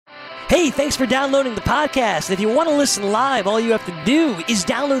Hey, thanks for downloading the podcast. If you want to listen live, all you have to do is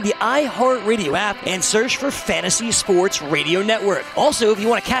download the iHeartRadio app and search for Fantasy Sports Radio Network. Also, if you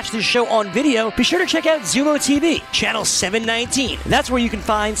want to catch this show on video, be sure to check out Zumo TV, channel 719. That's where you can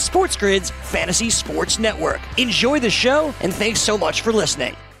find Sports Grid's Fantasy Sports Network. Enjoy the show, and thanks so much for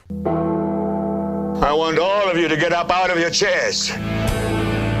listening. I want all of you to get up out of your chairs and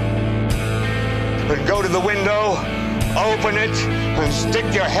go to the window, open it, and stick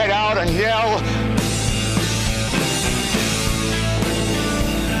your head out and yell.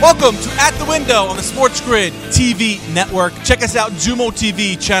 Welcome to At the Window on the Sports Grid TV network. Check us out, Zumo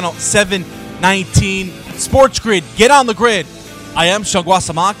TV, channel 719. Sports Grid, get on the grid. I am Shangwa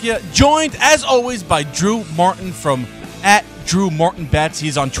Samakia, joined as always by Drew Martin from at Drew Martin Bets.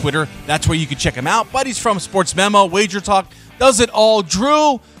 He's on Twitter. That's where you can check him out. But he's from Sports Memo, Wager Talk, does it all.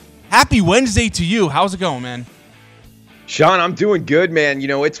 Drew, happy Wednesday to you. How's it going, man? Sean, I'm doing good, man. You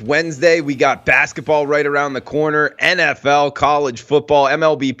know, it's Wednesday. We got basketball right around the corner, NFL, college football,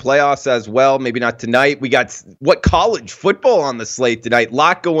 MLB playoffs as well. Maybe not tonight. We got college football on the slate tonight.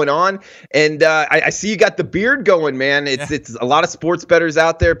 Lot going on. And I see you got the beard going, man. It's a lot of sports bettors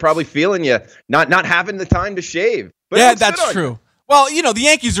out there probably feeling you, not having the time to shave. But yeah, that's true. Well, you know, the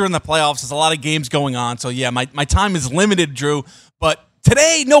Yankees are in the playoffs. There's a lot of games going on. So, yeah, my time is limited, Drew. But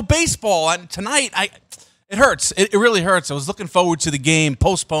today, no baseball. And tonight, it hurts. It really hurts. I was looking forward to the game.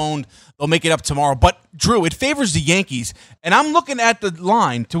 Postponed. They'll make it up tomorrow. But, Drew, it favors the Yankees. And I'm looking at the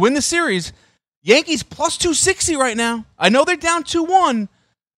line to win the series. Yankees plus 260 right now. I know they're down 2-1.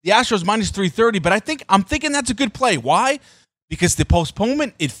 The Astros minus 330. But I'm thinking that's a good play. Why? Because the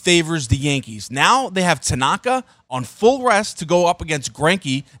postponement, it favors the Yankees. Now they have Tanaka on full rest to go up against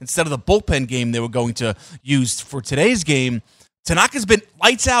Greinke instead of the bullpen game they were going to use for today's game. Tanaka's been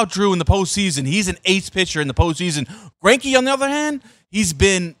lights out, Drew, in the postseason. He's an ace pitcher in the postseason. Greinke, on the other hand, he's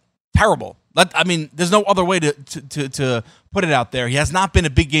been terrible. I mean, there's no other way to put it out there. He has not been a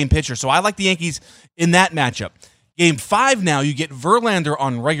big game pitcher, so I like the Yankees in that matchup. Game 5 now, you get Verlander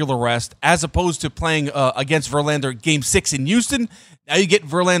on regular rest as opposed to playing against Verlander Game 6 in Houston. Now you get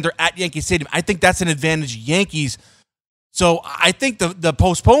Verlander at Yankee Stadium. I think that's an advantage Yankees. So I think the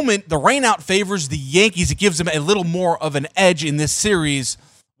postponement, the rainout favors the Yankees. It gives them a little more of an edge in this series.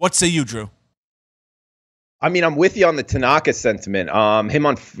 What say you, Drew? I mean, I'm with you on the Tanaka sentiment. Him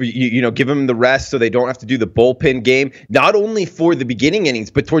on, give him the rest so they don't have to do the bullpen game. Not only for the beginning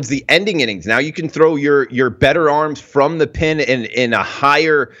innings, but towards the ending innings. Now you can throw your better arms from the pen in a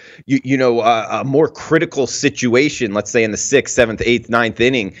higher, a more critical situation. Let's say in the 6th, 7th, 8th, 9th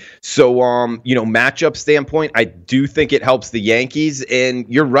inning. So, matchup standpoint, I do think it helps the Yankees. And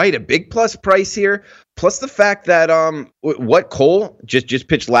you're right, a big plus price here. Plus the fact that Cole just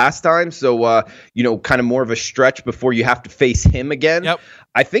pitched last time, so kind of more of a stretch before you have to face him again. Yep.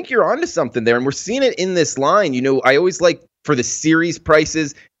 I think you're onto something there, and we're seeing it in this line. I always like for the series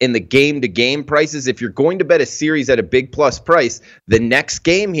prices and the game-to-game prices. If you're going to bet a series at a big plus price, the next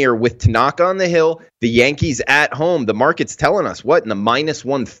game here with Tanaka on the hill, the Yankees at home, the market's telling us in the minus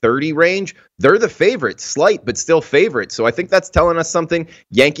 130 range. They're the favorites, slight but still favorites. So I think that's telling us something.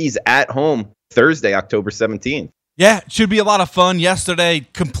 Yankees at home. Thursday, October 17th. Yeah, it should be a lot of fun. Yesterday,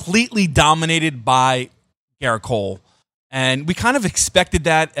 completely dominated by Gerrit Cole. And we kind of expected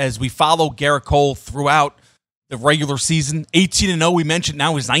that as we follow Gerrit Cole throughout the regular season. 18-0, we mentioned.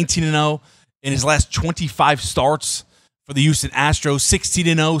 Now he's 19-0 in his last 25 starts for the Houston Astros.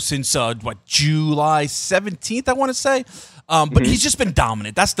 16-0 since, July 17th, I want to say. But he's just been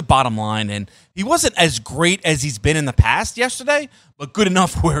dominant. That's the bottom line. And he wasn't as great as he's been in the past yesterday, but good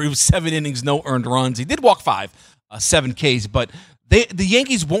enough where he was 7 innings, no earned runs. He did walk 5, 7 Ks, but the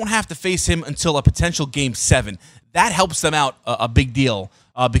Yankees won't have to face him until a potential Game 7. That helps them out a big deal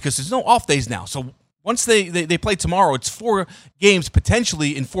because there's no off days now. So once they play tomorrow, it's 4 games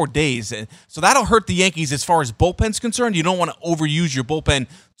potentially in 4 days. And so that'll hurt the Yankees as far as bullpen's concerned. You don't want to overuse your bullpen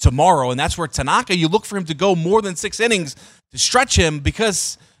tomorrow, and that's where Tanaka, you look for him to go more than 6 innings to stretch him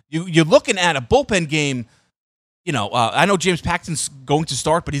because you're looking at a bullpen game. I know James Paxton's going to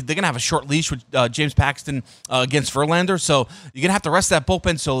start, but they're going to have a short leash with James Paxton against Verlander. So you're going to have to rest that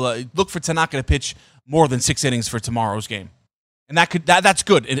bullpen. So look for Tanaka to pitch more than 6 innings for tomorrow's game. And that's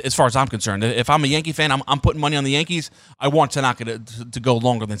good as far as I'm concerned. If I'm a Yankee fan, I'm putting money on the Yankees. I want Tanaka to go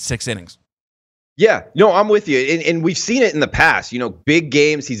longer than 6 innings. Yeah, no, I'm with you, and we've seen it in the past. Big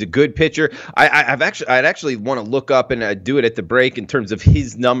games. He's a good pitcher. I'd actually want to look up and do it at the break in terms of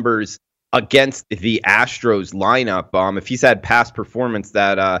his numbers against the Astros lineup. If he's had past performance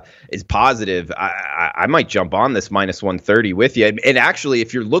that is positive, I might jump on this minus 130 with you. And actually,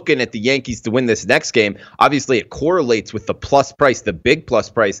 if you're looking at the Yankees to win this next game, obviously it correlates with the plus price, the big plus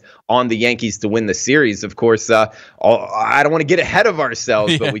price on the Yankees to win the series. Of course, I don't want to get ahead of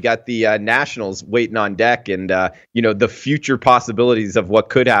ourselves, but we got the Nationals waiting on deck, and the future possibilities of what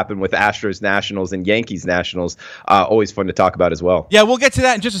could happen with Astros Nationals and Yankees Nationals. Always fun to talk about as well. Yeah, we'll get to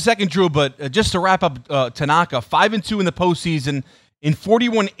that in just a second, Drew. But just to wrap up, Tanaka, 5-2 in the postseason. In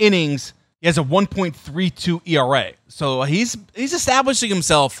 41 innings, he has a 1.32 ERA. So he's establishing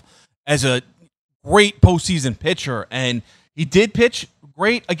himself as a great postseason pitcher, and he did pitch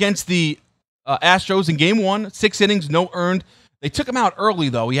great against the Astros in Game 1. 6 innings, no earned. They took him out early,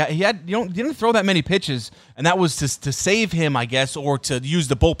 though. He didn't throw that many pitches, and that was to save him, I guess, or to use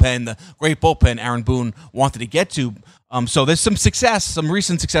the bullpen, the great bullpen Aaron Boone wanted to get to. So there's some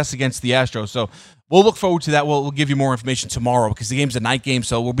recent success against the Astros. So we'll look forward to that. We'll give you more information tomorrow because the game's a night game,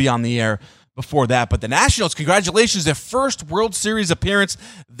 so we'll be on the air before that. But the Nationals, congratulations, their first World Series appearance.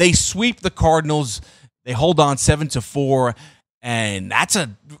 They sweep the Cardinals. They hold on 7-4. And that's a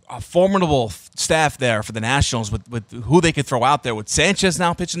formidable staff there for the Nationals with who they could throw out there. With Sanchez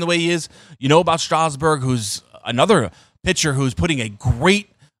now pitching the way he is, you know about Strasburg, who's another pitcher who's putting a great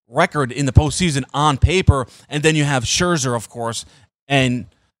record in the postseason on paper. And then you have Scherzer, of course, and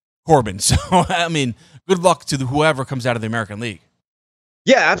Corbin. So, I mean, good luck to whoever comes out of the American League.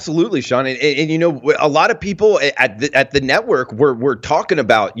 Yeah, absolutely, Sean. And a lot of people at the network were talking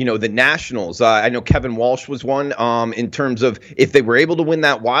about, the Nationals. I know Kevin Walsh was one in terms of if they were able to win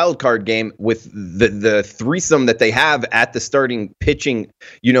that wild card game with the threesome that they have at the starting pitching,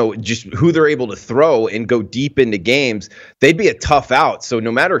 just who they're able to throw and go deep into games, they'd be a tough out. So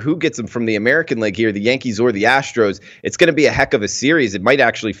no matter who gets them from the American League here, the Yankees or the Astros, it's going to be a heck of a series. It might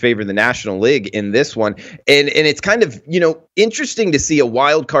actually favor the National League in this one. And it's kind of, interesting to see a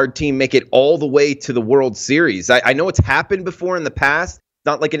wild card team make it all the way to the World Series. I know it's happened before in the past. It's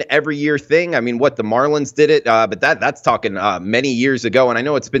not like an every year thing. I mean, the Marlins did it, but that's talking many years ago, and I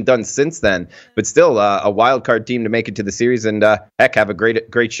know it's been done since then. But still, a wild card team to make it to the series and have a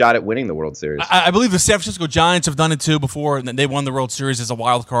great shot at winning the World Series. I believe the San Francisco Giants have done it too before, and they won the World Series as a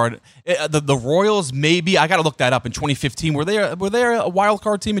wild card. The Royals, maybe I got to look that up. In 2015, were they a wild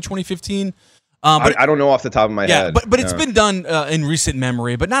card team in 2015? But I don't know off the top of my head. But it's been done in recent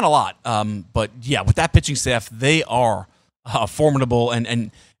memory, but not a lot. But yeah, with that pitching staff, they are formidable. And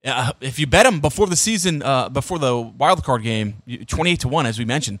if you bet them before the season, before the wild card game, 28-1, as we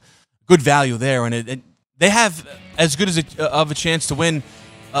mentioned, good value there. And they have as good of a chance to win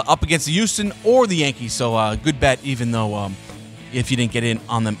up against the Houston or the Yankees. So good bet, even though if you didn't get in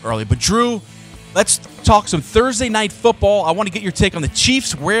on them early. But Drew, let's talk some Thursday night football. I want to get your take on the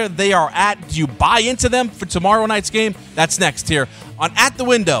Chiefs, where they are at. Do you buy into them for tomorrow night's game? That's next here on At the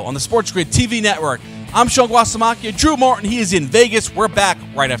Window on the Sports Grid TV network. I'm Sean Guasamakia. Drew Martin, he is in Vegas. We're back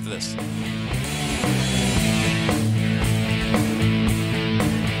right after this.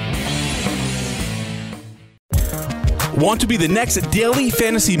 Want to be the next daily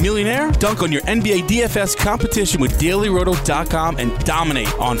fantasy millionaire? Dunk on your NBA DFS competition with DailyRoto.com and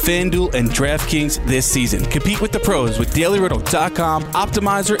dominate on FanDuel and DraftKings this season. Compete with the pros with DailyRoto.com,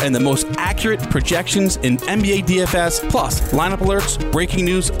 Optimizer, and the most accurate projections in NBA DFS, plus lineup alerts, breaking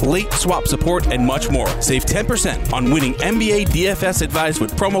news, late swap support, and much more. Save 10% on winning NBA DFS advice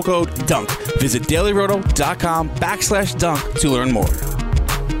with promo code DUNK. Visit DailyRoto.com/dunk to learn more.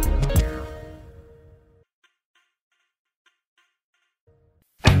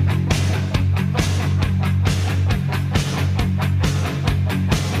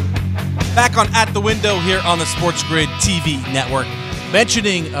 Back on At the Window here on the Sports Grid TV network.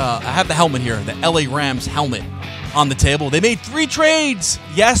 Mentioning, I have the helmet here, the LA Rams helmet on the table. They made 3 trades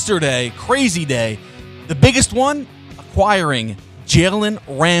yesterday. Crazy day. The biggest one, acquiring Jalen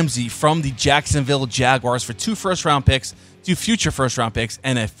Ramsey from the Jacksonville Jaguars for 2 first-round picks, 2 future first-round picks,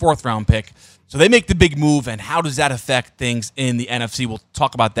 and a 4th-round pick. So they make the big move, and how does that affect things in the NFC? We'll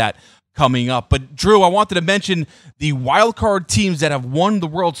talk about that coming up. But, Drew, I wanted to mention the wild card teams that have won the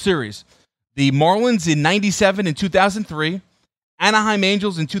World Series. The Marlins in 97 and 2003, Anaheim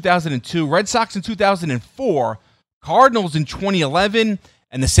Angels in 2002, Red Sox in 2004, Cardinals in 2011,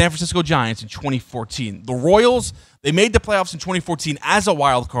 and the San Francisco Giants in 2014. The Royals, they made the playoffs in 2014 as a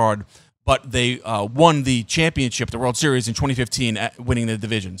wild card, but they won the championship, the World Series, in 2015, winning the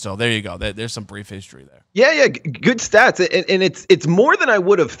division. So there you go. There's some brief history there. Yeah, good stats, and it's more than I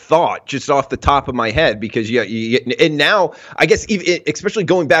would have thought just off the top of my head because and now I guess even, especially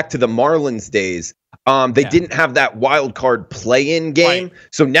going back to the Marlins days, They didn't have that wild card play-in game. Right.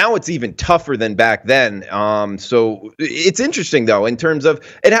 So now it's even tougher than back then. So it's interesting, though, in terms of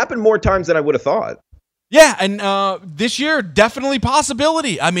it happened more times than I would have thought. Yeah, and this year, definitely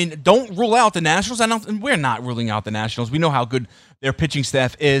possibility. I mean, don't rule out the Nationals. We're not ruling out the Nationals. We know how good their pitching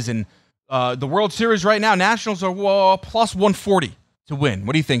staff is. And the World Series right now, Nationals are plus 140 to win.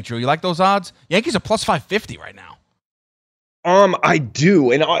 What do you think, Drew? You like those odds? Yankees are plus 550 right now. I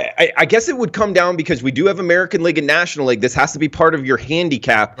do. And I guess it would come down because we do have American League and National League. This has to be part of your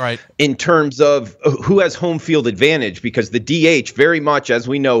handicap in terms of who has home field advantage, because the DH very much, as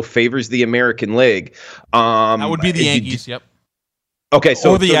we know, favors the American League. That would be the Yankees, yep. Okay,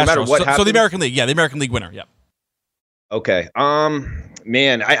 so, or the so Astros. no matter what happens, so the American League, the American League winner, yep. Okay.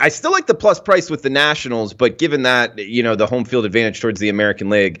 Man, I still like the plus price with the Nationals, but given that, the home field advantage towards the American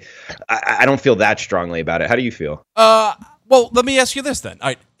League, I don't feel that strongly about it. How do you feel? Well, let me ask you this then. All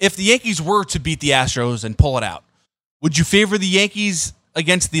right, if the Yankees were to beat the Astros and pull it out, would you favor the Yankees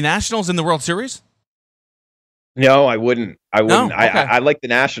against the Nationals in the World Series? No, I wouldn't. No? Okay. I like the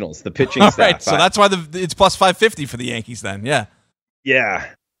Nationals, the pitching staff. Right, so that's why it's plus 550 for the Yankees then, yeah. Yeah,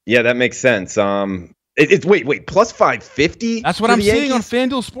 that makes sense. Wait, plus 550? That's what I'm seeing on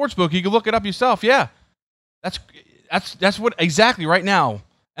FanDuel Sportsbook. You can look it up yourself, yeah. That's what exactly right now.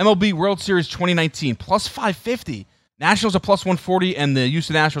 MLB World Series 2019, plus 550. Nationals are plus 140, and the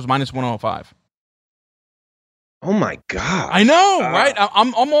Houston Astros minus 105. Oh my God! I know, right?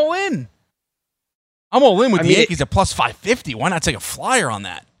 I'm all in. I'm all in with the Yankees at plus 550. Why not take a flyer on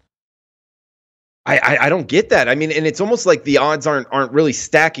that? I don't get that. I mean, and it's almost like the odds aren't really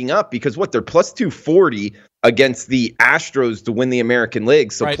stacking up, because they're plus 240 against the Astros to win the American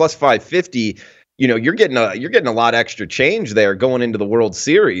League, so plus 550. You're getting a lot extra change there going into the World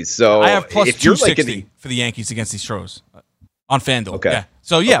Series. So I have plus 260 for the Yankees against the Astros on FanDuel. Okay. Yeah.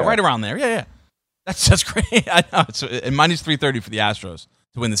 So right around there. Yeah. That's great. I know. It's minus 330 for the Astros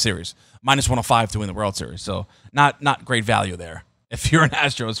to win the series, minus 105 to win the World Series. So not great value there if you're an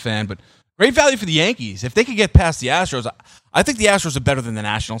Astros fan, but great value for the Yankees. If they could get past the Astros, I think the Astros are better than the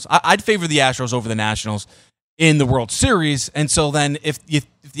Nationals. I'd favor the Astros over the Nationals in the World Series. And so then if the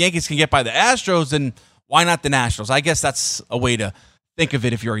Yankees can get by the Astros, then why not the Nationals? I guess that's a way to think of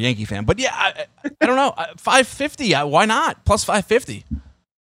it if you're a Yankee fan. But yeah, I don't know. 550, why not? Plus 550.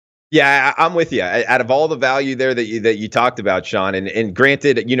 Yeah, I'm with you. Out of all the value there that you talked about, Sean, and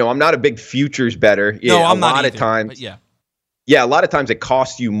granted, I'm not a big futures bettor. No, I'm not either, of times. But yeah. Yeah, a lot of times it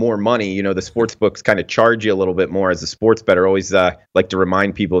costs you more money. The sports books kind of charge you a little bit more as a sports bettor. Always like to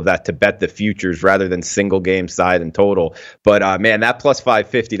remind people of that, to bet the futures rather than single game side and total. But man, that plus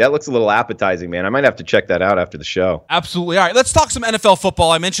 550, that looks a little appetizing, man. I might have to check that out after the show. Absolutely. All right, let's talk some NFL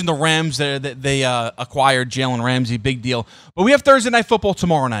football. I mentioned the Rams. They acquired Jalen Ramsey, big deal. But we have Thursday Night Football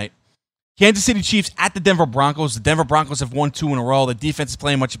tomorrow night. Kansas City Chiefs at the Denver Broncos. The Denver Broncos have won 2 in a row. The defense is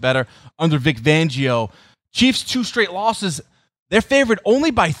playing much better under Vic Fangio. Chiefs 2 straight losses. They're favored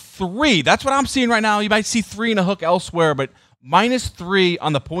only by 3. That's what I'm seeing right now. You might see 3 and a hook elsewhere, but minus 3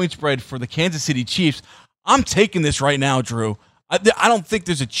 on the point spread for the Kansas City Chiefs. I'm taking this right now, Drew. I don't think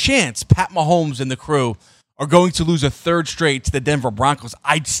there's a chance Pat Mahomes and the crew are going to lose a 3rd straight to the Denver Broncos.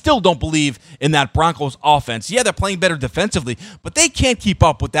 I still don't believe in that Broncos offense. Yeah, they're playing better defensively, but they can't keep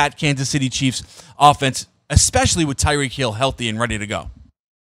up with that Kansas City Chiefs offense, especially with Tyreek Hill healthy and ready to go.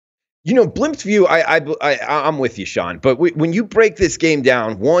 Blimp's view, I'm with you, Sean. But when you break this game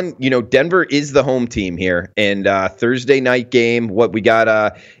down, one, Denver is the home team here, and Thursday night game. What we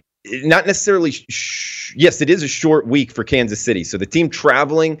got? Not necessarily. Yes, it is a short week for Kansas City. So the team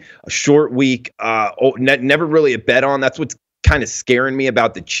traveling, a short week. Never really a bet on. That's what's kind of scaring me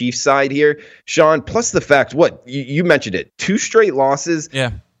about the Chiefs side here, Sean. Plus the fact, you mentioned it, 2 straight losses.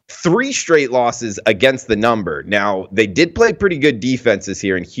 Yeah. 3 straight losses against the number. Now, they did play pretty good defenses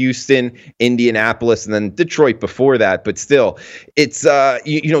here in Houston, Indianapolis, and then Detroit before that. But still, it's,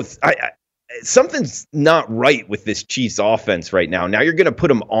 something's not right with this Chiefs offense right now. Now you're going to put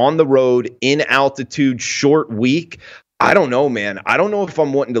them on the road, in altitude, short week. I don't know, man. I don't know if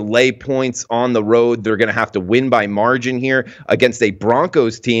I'm wanting to lay points on the road. They're going to have to win by margin here against a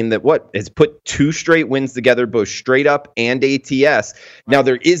Broncos team that has put 2 straight wins together, both straight up and ATS. Now,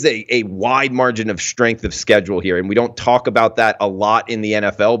 there is a wide margin of strength of schedule here, and we don't talk about that a lot in the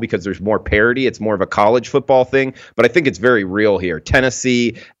NFL because there's more parity. It's more of a college football thing, but I think it's very real here.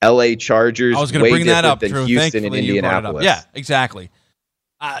 Tennessee, LA Chargers, I was going to bring that up, Drew. Houston and Indianapolis. Yeah, exactly.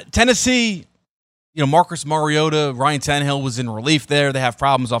 Tennessee, Marcus Mariota, Ryan Tannehill was in relief there. They have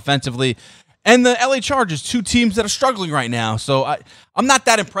problems offensively. And the LA Chargers, 2 teams that are struggling right now. So I'm not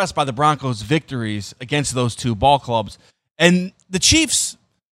that impressed by the Broncos' victories against those 2 ball clubs. And the Chiefs,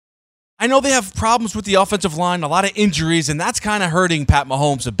 I know they have problems with the offensive line, a lot of injuries, and that's kind of hurting Pat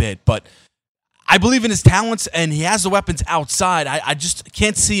Mahomes a bit. But I believe in his talents, and he has the weapons outside. I just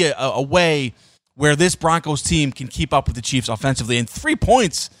can't see a way where this Broncos team can keep up with the Chiefs offensively. And 3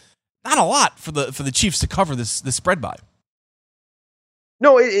 points, not a lot for the Chiefs to cover this spread by.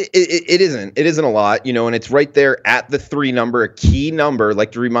 No, it isn't. It isn't a lot, and it's right there at the 3 number, a key number.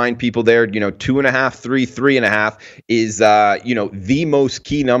 Like to remind people there, 2.5, 3, 3.5 is, the most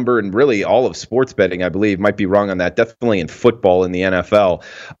key number in really all of sports betting, I believe. Might be wrong on that. Definitely in football in the NFL.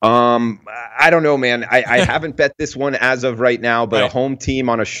 I don't know, man. I haven't bet this one as of right now, but right. A home team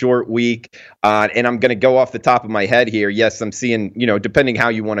on a short week. And I'm going to go off the top of my head here. Yes, I'm seeing, depending how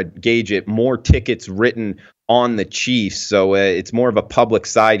you want to gauge it, more tickets written on the Chiefs, so it's more of a public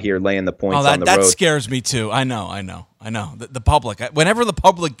side here, laying the points on the road. That scares me too. I know. The public. Whenever the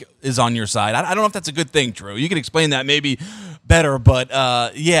public is on your side, I don't know if that's a good thing, Drew. You can explain that maybe better, but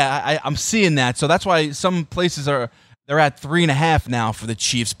I'm seeing that. So that's why some places they're at 3.5 now for the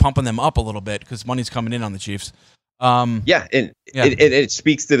Chiefs, pumping them up a little bit because money's coming in on the Chiefs. It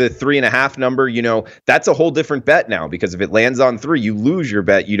speaks to the 3.5 number. That's a whole different bet now, because if it lands on 3, you lose your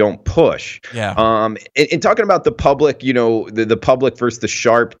bet. You don't push. Yeah. And talking about the public, the public versus the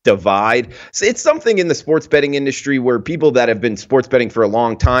sharp divide. So it's something in the sports betting industry where people that have been sports betting for a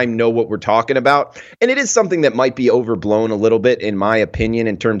long time know what we're talking about. And it is something that might be overblown a little bit, in my opinion,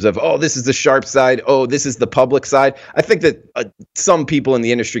 in terms of, this is the sharp side. This is the public side. I think that some people in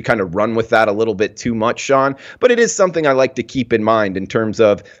the industry kind of run with that a little bit too much, Sean. But it is something I like to keep in mind in terms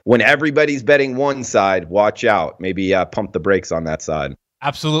of when everybody's betting one side, watch out. Maybe pump the brakes on that side.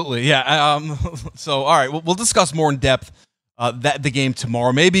 Absolutely, yeah. So, all right, we'll discuss more in depth the game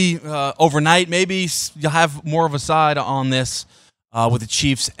tomorrow. Maybe overnight. Maybe you'll have more of a side on this with the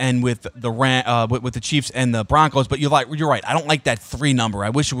Chiefs and with the Chiefs and the Broncos. But you're right. I don't like that 3 number. I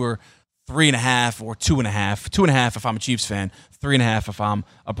wish it were 3.5 or 2.5. 2.5 if I'm a Chiefs fan. 3.5 if I'm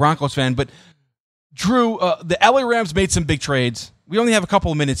a Broncos fan. But Drew, the LA Rams made some big trades. We only have a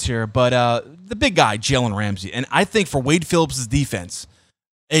couple of minutes here, but the big guy, Jalen Ramsey, and I think for Wade Phillips' defense,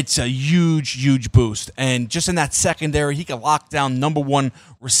 it's a huge, huge boost. And just in that secondary, he can lock down number 1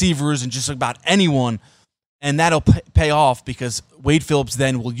 receivers and just about anyone, and that'll pay off because Wade Phillips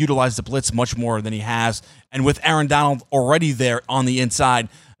then will utilize the blitz much more than he has. And with Aaron Donald already there on the inside,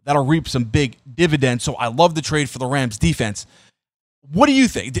 that'll reap some big dividends. So I love the trade for the Rams defense. What do you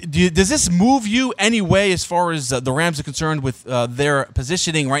think? Does this move you any way as far as the Rams are concerned with their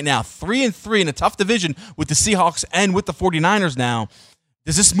positioning right now? 3-3 in a tough division with the Seahawks and with the 49ers now.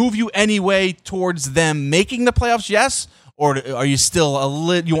 Does this move you any way towards them making the playoffs, yes? Or are you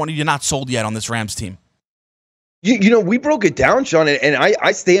still you're not sold yet on this Rams team? We broke it down, Sean, and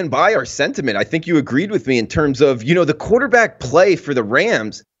I stand by our sentiment. I think you agreed with me in terms of, the quarterback play for the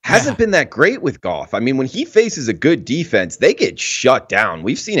Rams hasn't been that great with Goff. I mean, when he faces a good defense, they get shut down.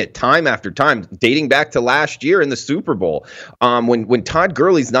 We've seen it time after time, dating back to last year in the Super Bowl. When Todd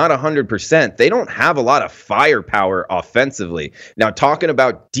Gurley's not 100%, they don't have a lot of firepower offensively. Now, talking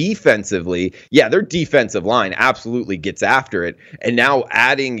about defensively, their defensive line absolutely gets after it. And now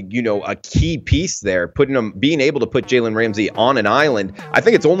adding, a key piece there, being able to put Jalen Ramsey on an island, I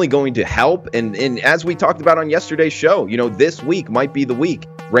think it's only going to help. And as we talked about on yesterday's show, this week might be the week.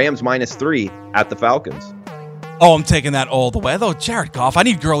 Rams -3 at the Falcons. Oh, I'm taking that all the way. Though Jared Goff, I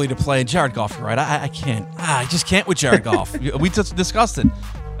need Gurley to play. Jared Goff, you're right. I can't. I just can't with Jared Goff. We just discussed it.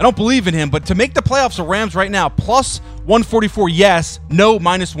 I don't believe in him. But to make the playoffs, the Rams right now, +144, yes. No,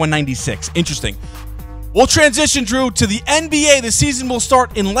 -196. Interesting. We'll transition, Drew, to the NBA. The season will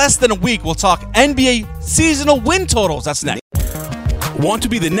start in less than a week. We'll talk NBA seasonal win totals. That's next. Want to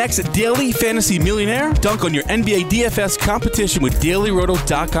be the next daily fantasy millionaire? Dunk on your NBA DFS competition with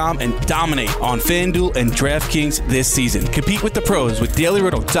DailyRoto.com and dominate on FanDuel and DraftKings this season. Compete with the pros with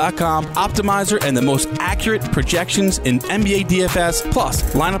DailyRoto.com, Optimizer, and the most accurate projections in NBA DFS, plus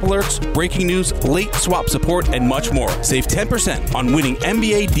lineup alerts, breaking news, late swap support, and much more. Save 10% on winning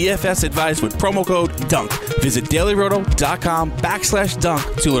NBA DFS advice with promo code DUNK. Visit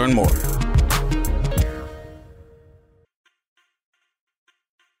DailyRoto.com/dunk to learn more.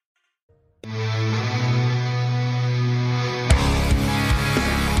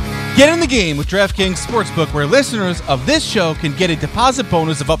 Get in the game with DraftKings Sportsbook, where listeners of this show can get a deposit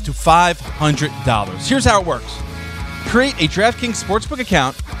bonus of up to $500. Here's how it works. Create a DraftKings Sportsbook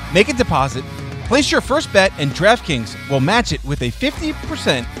account, make a deposit, place your first bet, and DraftKings will match it with a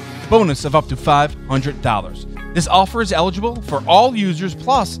 50% bonus of up to $500. This offer is eligible for all users,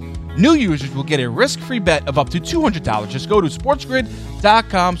 plus new users will get a risk-free bet of up to $200. Just go to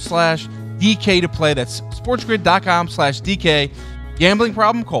sportsgrid.com/DK to play. That's sportsgrid.com/DK. Gambling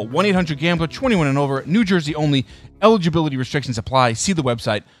problem? Call 1-800-GAMBLER, 21 and over. New Jersey only. Eligibility restrictions apply. See the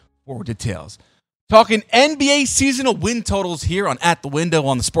website for details. Talking NBA seasonal win totals here on At the Window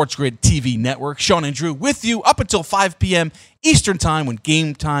on the Sports Grid TV network. Sean and Drew with you up until 5 p.m. Eastern time when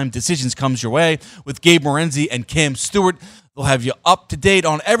game time decisions comes your way with Gabe Morenzi and Cam Stewart. They'll have you up to date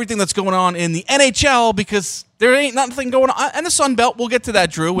on everything that's going on in the NHL because there ain't nothing going on. And the Sun Belt, we'll get to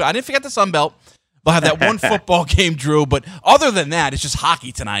that, Drew. I didn't forget the Sun Belt. They'll have that one football game, Drew. But other than that, it's just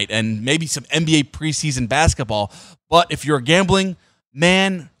hockey tonight and maybe some NBA preseason basketball. But if you're a gambling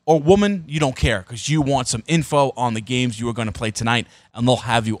man or woman, you don't care because you want some info on the games you are going to play tonight, and they'll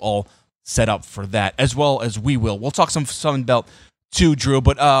have you all set up for that, as well as we will. We'll talk some Sun Belt too, Drew.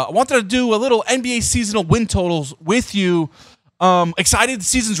 But I wanted to do a little NBA seasonal win totals with you. Excited. The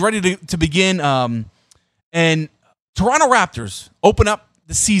season's ready to begin. And Toronto Raptors open up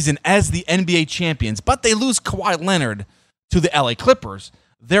the season as the NBA champions, but they lose Kawhi Leonard to the LA Clippers.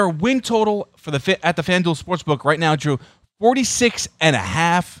 Their win total at the FanDuel Sportsbook right now, Drew,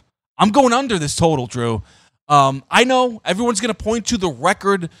 46.5. I'm going under this total, Drew. I know everyone's going to point to the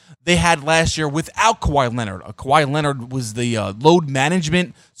record they had last year without Kawhi Leonard. Kawhi Leonard was the load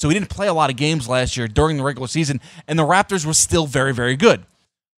management, so he didn't play a lot of games last year during the regular season, and the Raptors were still very, very good.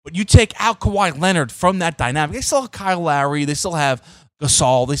 But you take out Kawhi Leonard from that dynamic. They still have Kyle Lowry. They still have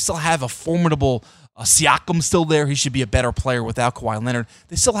Gasol. They still have a formidable Siakam still there. He should be a better player without Kawhi Leonard.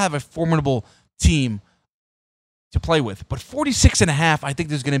 They still have a formidable team to play with. But 46.5, I think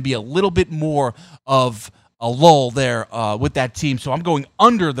there's going to be a little bit more of a lull there with that team. So I'm going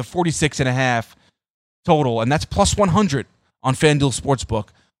under the 46.5 total, and that's plus 100 on FanDuel Sportsbook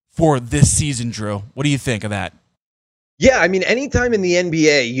for this season, Drew. What do you think of that? Yeah, I mean, anytime in the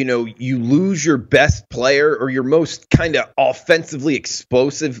NBA, you lose your best player or your most kind of offensively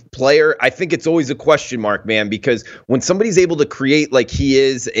explosive player, I think it's always a question mark, man, because when somebody's able to create like he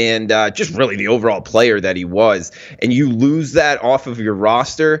is and just really the overall player that he was, and you lose that off of your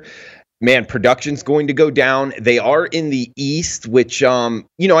roster, man, production's going to go down. They are in the East, which, I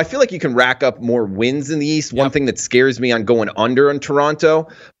feel like you can rack up more wins in the East. One thing that scares me on going under on Toronto,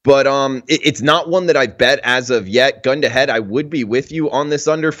 but it's not one that I bet as of yet. Gun to head, I would be with you on this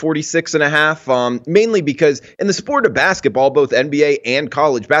under 46.5, mainly because in the sport of basketball, both NBA and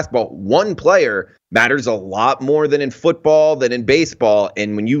college basketball, one player matters a lot more than in football, than in baseball.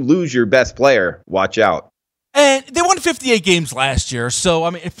 And when you lose your best player, watch out. And they won 58 games last year,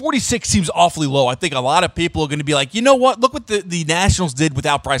 so, 46 seems awfully low. I think a lot of people are going to be like, you know what? Look what the Nationals did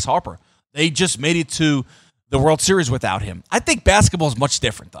without Bryce Harper. They just made it to the World Series without him. I think basketball is much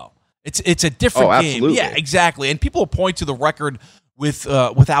different, though. It's a different game. Absolutely. Yeah, exactly. And people point to the record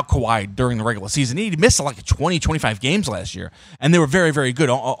without Kawhi during the regular season. He missed like 20, 25 games last year, and they were very, very good,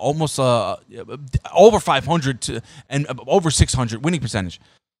 almost over 500 and over 600 winning percentage.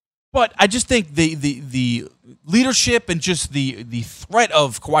 But I just think the leadership and just the threat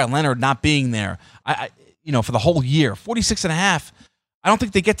of Kawhi Leonard not being there, for the whole year, 46.5, I don't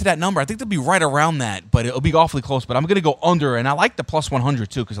think they get to that number. I think they'll be right around that, but it'll be awfully close. But I'm going to go under, and I like the plus 100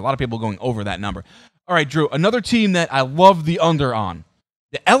 too because a lot of people are going over that number. All right, Drew, another team that I love the under on,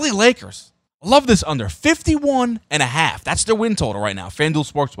 the LA Lakers. I love this under, 51.5. That's their win total right now,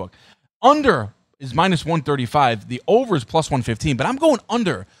 FanDuel Sportsbook. Under is minus 135. The over is plus 115, but I'm going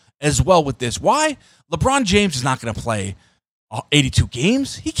under as well with this. Why? LeBron James is not going to play 82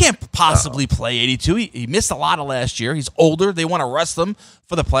 games. He can't possibly play 82. He missed a lot of last year. He's older. They want to rest him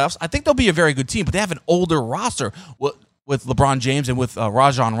for the playoffs. I think they'll be a very good team, but they have an older roster with LeBron James and with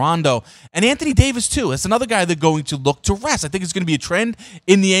Rajon Rondo and Anthony Davis too. That's another guy they're going to look to rest. I think it's going to be a trend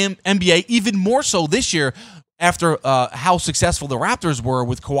in the NBA, even more so this year after how successful the Raptors were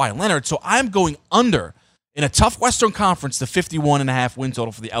with Kawhi Leonard. So I'm going under in a tough Western Conference, the 51.5 win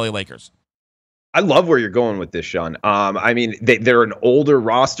total for the LA Lakers. I love where you're going with this, Sean. They're an older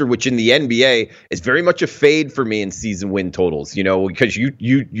roster, which in the NBA is very much a fade for me in season win totals, because you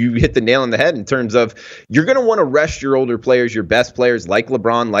hit the nail on the head in terms of you're going to want to rest your older players, your best players like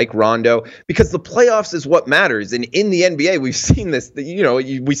LeBron, like Rondo, because the playoffs is what matters. And in the NBA, we've seen this,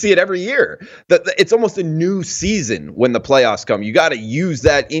 we see it every year. It's almost a new season when the playoffs come. You got to use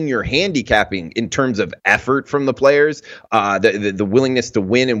that in your handicapping in terms of effort from the players, the willingness to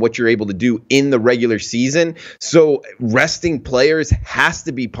win and what you're able to do in the regular season. So resting players has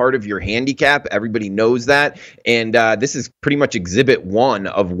to be part of your handicap. Everybody knows that. And this is pretty much exhibit one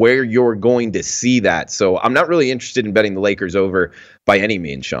of where you're going to see that. So I'm not really interested in betting the Lakers over by any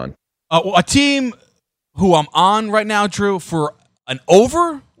means, Sean. A team who I'm on right now, Drew, for an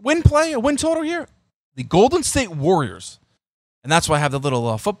over win total here, the Golden State Warriors. And that's why I have the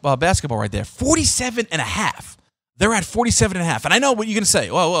little basketball right there. 47.5. They're at 47.5. And I know what you're going to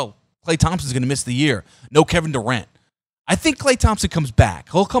say. Well, Klay Thompson's going to miss the year. No Kevin Durant. I think Klay Thompson comes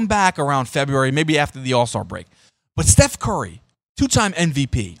back. He'll come back around February, maybe after the All-Star break. But Steph Curry, 2-time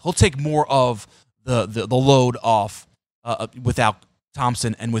MVP, he'll take more of the load off without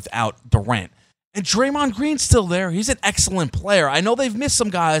Thompson and without Durant. And Draymond Green's still there. He's an excellent player. I know they've missed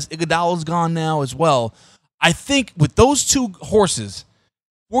some guys. Iguodala's gone now as well. I think with those two horses,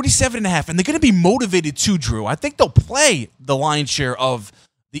 47.5, and they're going to be motivated too, Drew. I think they'll play the lion's share of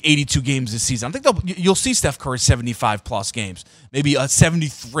the 82 games this season. I think you'll see Steph Curry 75-plus games, maybe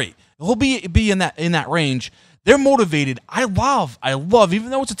 73. He'll be in that range. They're motivated. I love, even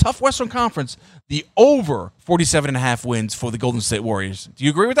though it's a tough Western Conference, the over 47.5 wins for the Golden State Warriors. Do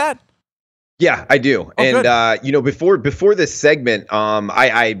you agree with that? Yeah, I do. And, before this segment,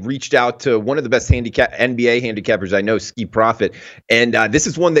 I reached out to one of the best NBA handicappers I know, Ski Profit. And this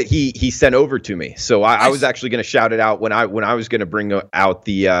is one that he sent over to me. So I was actually going to shout it out when I was going to bring out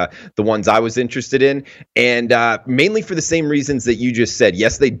the ones I was interested in. And mainly for the same reasons that you just said.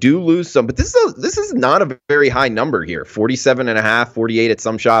 Yes, they do lose some, but this is not a very high number here. 47.5, 48 at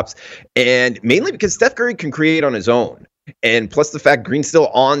some shops. And mainly because Steph Curry can create on his own. And plus the fact Green's still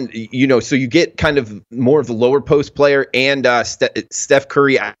on, so you get kind of more of the lower post player and Steph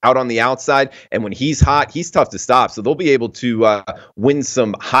Curry out on the outside. And when he's hot, he's tough to stop. So they'll be able to win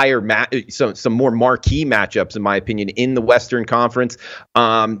some higher, some more marquee matchups, in my opinion, in the Western Conference.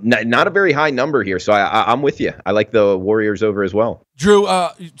 Not a very high number here. So I'm with you. I like the Warriors over as well. Drew,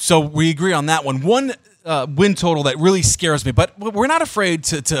 so we agree on that one. One win total that really scares me, but we're not afraid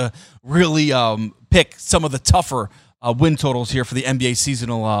to really pick some of the tougher win totals here for the NBA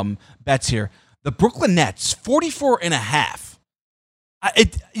seasonal bets here. The Brooklyn Nets, 44.5.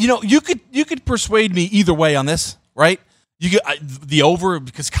 You could persuade me either way on this, right? You get the over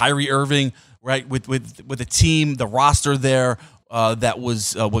because Kyrie Irving, right, with a team, the roster there that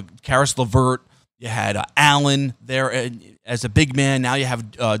was with Karis LeVert. You had Allen there as a big man. Now you have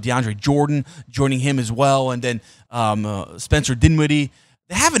DeAndre Jordan joining him as well, and then Spencer Dinwiddie.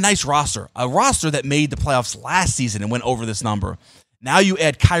 They have a nice roster, a roster that made the playoffs last season and went over this number. Now you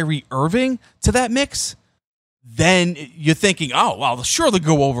add Kyrie Irving to that mix, then you're thinking, oh, well, sure they'll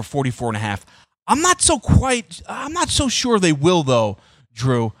go over 44.5. I'm not so sure they will, though,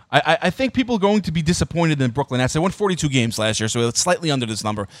 Drew. I think people are going to be disappointed in the Brooklyn Nets. They won 42 games last year, so it's slightly under this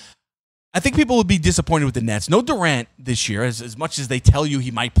number. I think people would be disappointed with the Nets. No Durant this year, as much as they tell you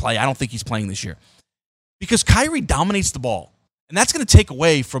he might play. I don't think he's playing this year because Kyrie dominates the ball. And that's going to take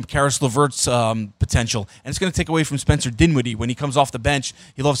away from Karis LeVert's potential, and it's going to take away from Spencer Dinwiddie. When he comes off the bench,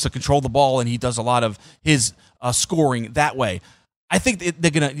 he loves to control the ball, and he does a lot of his scoring that way. I think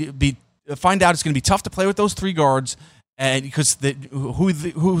they're going to find out it's going to be tough to play with those three guards, and because who's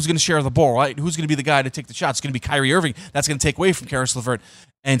going to share the ball, right? Who's going to be the guy to take the shots? It's going to be Kyrie Irving. That's going to take away from Karis LeVert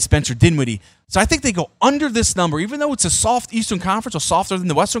and Spencer Dinwiddie. So I think they go under this number, even though it's a soft Eastern Conference or softer than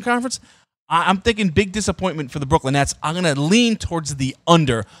the Western Conference. I'm thinking big disappointment for the Brooklyn Nets. I'm going to lean towards the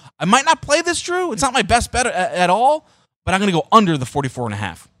under. I might not play this, Drew. It's not my best bet at all, but I'm going to go under the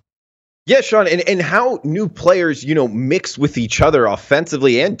 44.5. Yeah, Sean, and how new players, mix with each other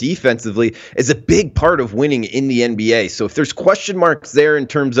offensively and defensively is a big part of winning in the NBA. So if there's question marks there in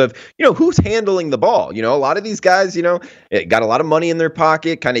terms of, who's handling the ball, a lot of these guys, got a lot of money in their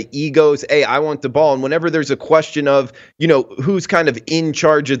pocket, kind of egos. Hey, I want the ball. And whenever there's a question of, who's kind of in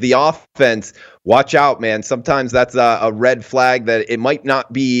charge of the offense, watch out, man. Sometimes that's a red flag that it might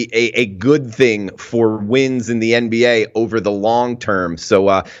not be a good thing for wins in the NBA over the long term.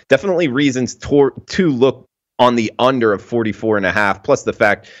 So definitely reasons to look on the under of 44.5, plus the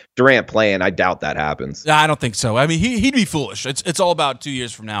fact Durant playing, I doubt that happens. I don't think so. I mean, he'd be foolish. It's all about 2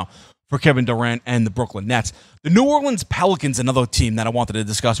 years from now for Kevin Durant and the Brooklyn Nets. The New Orleans Pelicans, another team that I wanted to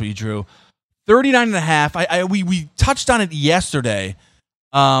discuss with you, Drew. 39.5. We touched on it yesterday.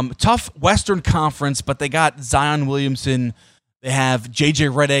 Tough Western Conference, but they got Zion Williamson. They have J.J.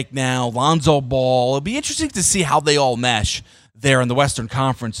 Redick now, Lonzo Ball. It'll be interesting to see how they all mesh there in the Western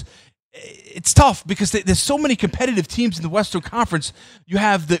Conference. It's tough because there's so many competitive teams in the Western Conference. You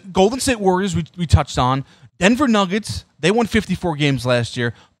have the Golden State Warriors, we touched on. Denver Nuggets, they won 54 games last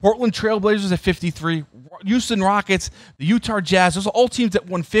year. Portland Trailblazers at 53. Houston Rockets, the Utah Jazz. Those are all teams that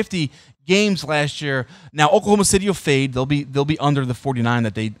won 50 games last year. Now Oklahoma City will fade. They'll be under the 49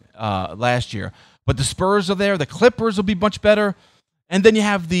 that they last year. But the Spurs are there. The Clippers will be much better. And then you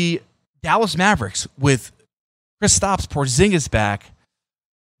have the Dallas Mavericks with Kristaps Porzingis back.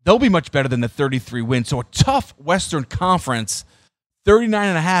 They'll be much better than the 33 wins. So a tough Western Conference.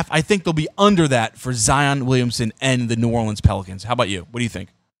 39.5. I think they'll be under that for Zion Williamson and the New Orleans Pelicans. How about you? What do you think?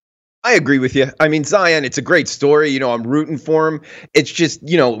 I agree with you. I mean, Zion, it's a great story. I'm rooting for him. It's just,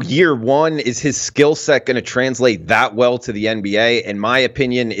 year one, is his skill set going to translate that well to the NBA? In my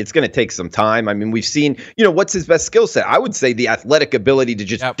opinion, it's going to take some time. I mean, we've seen, what's his best skill set? I would say the athletic ability to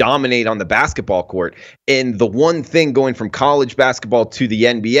just dominate on the basketball court. And the one thing going from college basketball to the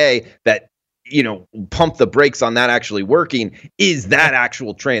NBA that pump the brakes on that actually working is that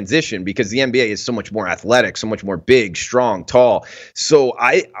actual transition, because the NBA is so much more athletic, so much more big, strong, tall. So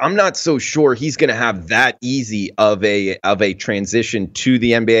I'm not so sure he's going to have that easy of a transition to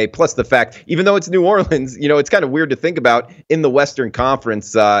the NBA. Plus the fact, even though it's New Orleans, it's kind of weird to think about in the Western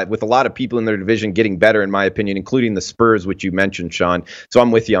Conference with a lot of people in their division getting better, in my opinion, including the Spurs, which you mentioned, Sean. So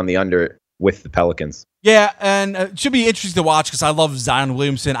I'm with you on the under with the Pelicans. Yeah, and it should be interesting to watch because I love Zion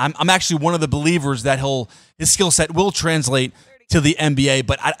Williamson. I'm actually one of the believers that his skill set will translate to the NBA.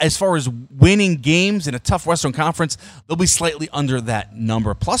 But as far as winning games in a tough Western Conference, they'll be slightly under that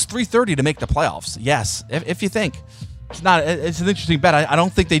number. Plus 330 to make the playoffs. Yes, if you think. It's an interesting bet. I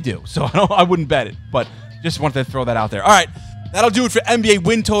don't think they do, so I wouldn't bet it. But just wanted to throw that out there. All right, that'll do it for NBA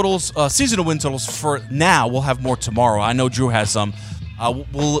win totals, seasonal win totals for now. We'll have more tomorrow. I know Drew has some.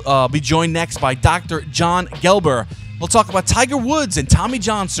 We'll be joined next by Dr. John Gelber. We'll talk about Tiger Woods and Tommy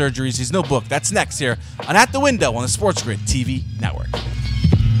John surgeries. His new book. That's next here on At the Window on the Sports Grid TV network.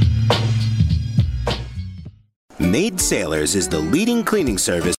 Maid Sailors is the leading cleaning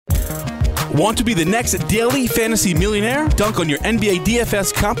service. Want to be the next daily fantasy millionaire? Dunk on your NBA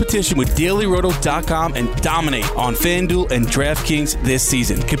DFS competition with DailyRoto.com and dominate on FanDuel and DraftKings this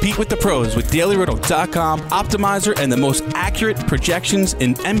season. Compete with the pros with DailyRoto.com, Optimizer, and the most accurate projections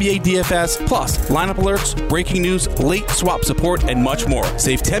in NBA DFS, plus lineup alerts, breaking news, late swap support, and much more.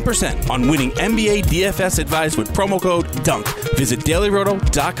 Save 10% on winning NBA DFS advice with promo code DUNK. Visit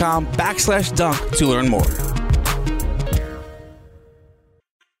DailyRoto.com/dunk to learn more.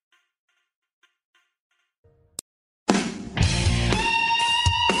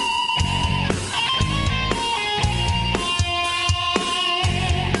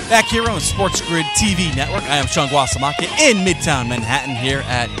 Back here on the Sports Grid TV network, I am Sean Guasamacchia in Midtown Manhattan here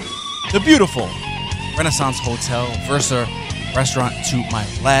at the beautiful Renaissance Hotel, Versa restaurant to my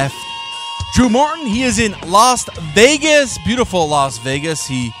left. Drew Martin, he is in Las Vegas, beautiful Las Vegas.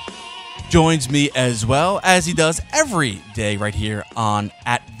 He joins me as well, as he does every day right here on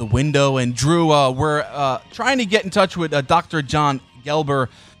At the Window. And Drew, we're trying to get in touch with Dr. John Gelber.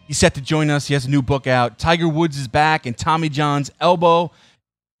 He's set to join us. He has a new book out, Tiger Woods is Back, and Tommy John's Elbow.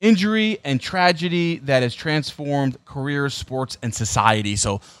 Injury and tragedy that has transformed careers, sports, and society.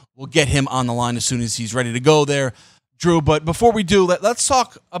 So we'll get him on the line as soon as he's ready to go there, Drew. But before we do, let's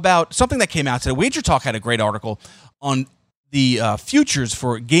talk about something that came out today. Wager Talk had a great article on the futures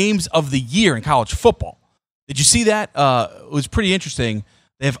for games of the year in college football. Did you see that? It was pretty interesting.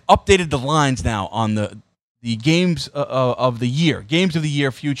 They have updated the lines now on the games of the year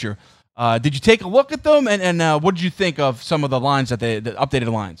future. Did you take a look at them, and what did you think of some of the lines the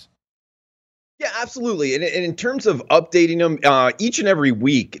updated lines? Yeah, absolutely. And in terms of updating them, each and every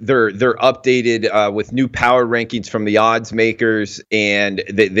week they're updated with new power rankings from the odds makers, and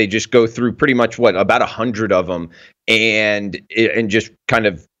they just go through pretty much about 100 of them, and just kind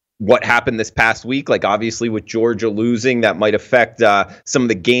of what happened this past week. Like obviously with Georgia losing, that might affect some of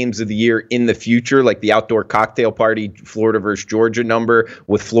the games of the year in the future, like the outdoor cocktail party, Florida versus Georgia number,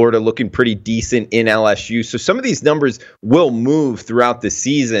 with Florida looking pretty decent in LSU. So some of these numbers will move throughout the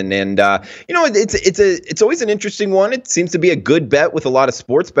season. And, it's always an interesting one. It seems to be a good bet with a lot of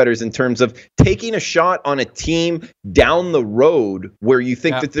sports bettors in terms of taking a shot on a team down the road where you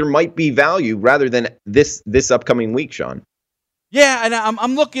think that there might be value rather than this upcoming week, Sean. Yeah, and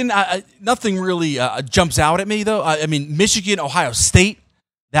I'm looking. Nothing really jumps out at me, though. I mean, Michigan, Ohio State,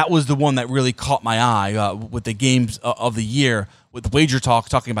 that was the one that really caught my eye with the games of the year, with Wager Talk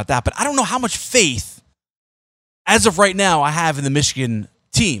talking about that. But I don't know how much faith, as of right now, I have in the Michigan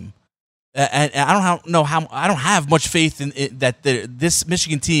team. And I don't have much faith in that this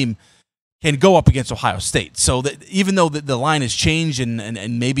Michigan team can go up against Ohio State. So that even though the line has changed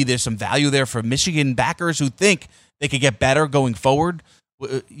and maybe there's some value there for Michigan backers who think they could get better going forward,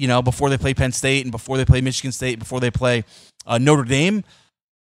 before they play Penn State and before they play Michigan State, before they play Notre Dame.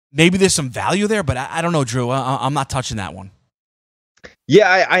 Maybe there's some value there, but I don't know, Drew. I'm not touching that one.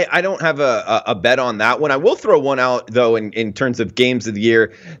 Yeah, I don't have a bet on that one. I will throw one out, though, in terms of games of the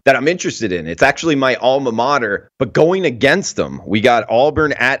year that I'm interested in. It's actually my alma mater, but going against them, we got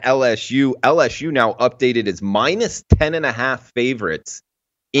Auburn at LSU. LSU now updated as minus 10.5 favorites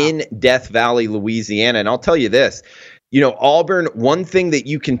in Death Valley, Louisiana. And I'll tell you this, Auburn, one thing that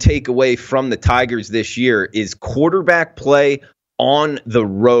you can take away from the Tigers this year is quarterback play on the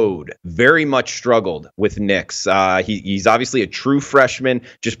road very much struggled with Nix. He's obviously a true freshman,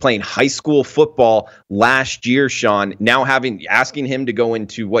 just playing high school football last year, Sean. Now asking him to go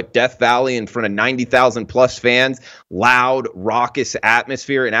into Death Valley in front of 90,000 plus fans, loud, raucous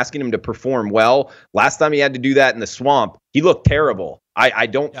atmosphere, and asking him to perform well. Last time he had to do that in the Swamp, he looked terrible. I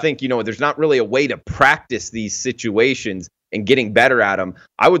don't think, there's not really a way to practice these situations and getting better at them.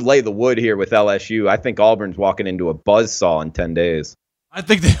 I would lay the wood here with LSU. I think Auburn's walking into a buzzsaw in 10 days. I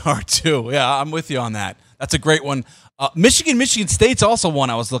think they are too. Yeah, I'm with you on that. That's a great one. Michigan State's also one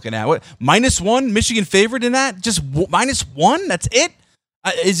I was looking at. What, -1, Michigan favored in that? Just -1? That's it?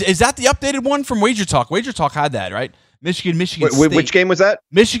 Is that the updated one from Wager Talk? Wager Talk had that, right? Michigan State. Which game was that?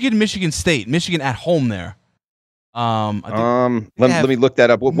 Michigan State. Michigan at home there. Let me look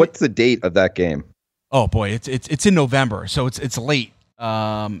that up. What's the date of that game? Oh boy, it's in November, so it's late.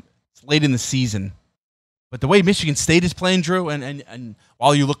 It's late in the season. But the way Michigan State is playing, Drew, and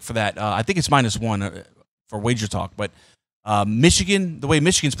while you look for that, I think it's -1 for Wager Talk. But Michigan, the way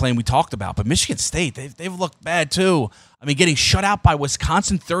Michigan's playing, we talked about. But Michigan State, they've looked bad too. I mean, getting shut out by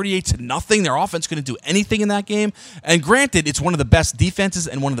Wisconsin 38-0. Their offense couldn't do anything in that game. And granted, it's one of the best defenses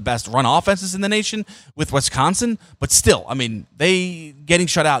and one of the best run offenses in the nation with Wisconsin. But still, I mean, they getting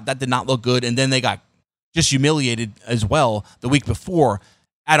shut out, that did not look good. And then they got just humiliated as well the week before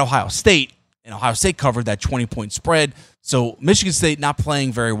at Ohio State. And Ohio State covered that 20-point spread. So Michigan State not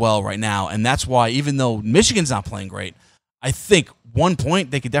playing very well right now. And that's why, even though Michigan's not playing great, I think 1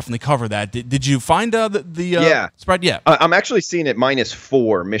 point they could definitely cover that. Did you find the spread? Yeah. I'm actually seeing it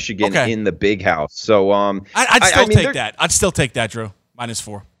 -4 Michigan in the Big House. So I'd still take that. I'd still take that, Drew.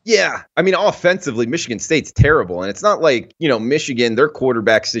 -4. Yeah, I mean, offensively, Michigan State's terrible. And it's not like, Michigan, their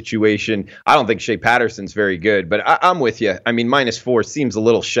quarterback situation, I don't think Shea Patterson's very good. But I'm with you. I mean, -4 seems a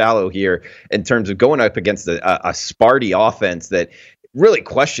little shallow here in terms of going up against a Sparty offense that really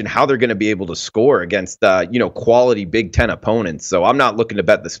question how they're going to be able to score against, quality Big Ten opponents. So I'm not looking to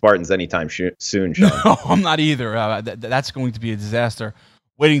bet the Spartans anytime soon, Sean. No, I'm not either. That's going to be a disaster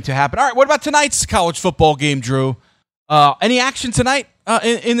waiting to happen. All right, what about tonight's college football game, Drew? Any action tonight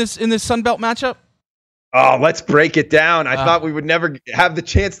in this Sun Belt matchup? Oh, let's break it down. I thought we would never have the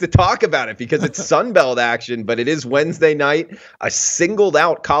chance to talk about it because it's Sun Belt action, but it is Wednesday night, a singled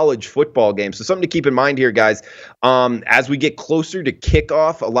out college football game. So something to keep in mind here, guys. As we get closer to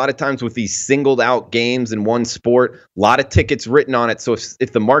kickoff, a lot of times with these singled out games in one sport, a lot of tickets written on it. So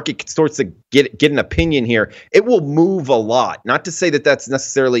if the market starts to get an opinion here, it will move a lot. Not to say that that's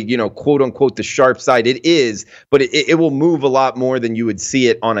necessarily, quote unquote, the sharp side. It is, but it will move a lot more than you would see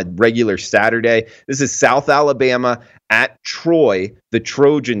it on a regular Saturday. This is South Alabama at Troy, the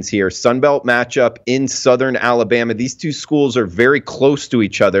Trojans here. Sunbelt matchup in Southern Alabama. These two schools are very close to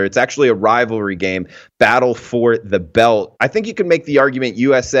each other. It's actually a rivalry game, battle for the belt. I think you can make the argument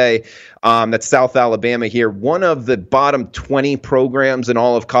USA, that's South Alabama here, one of the bottom 20 programs in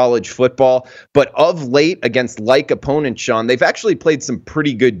all of college football. But of late, against like opponents, Sean, they've actually played some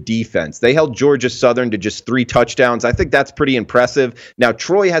pretty good defense. They held Georgia Southern to just 3 touchdowns. I think that's pretty impressive. Now,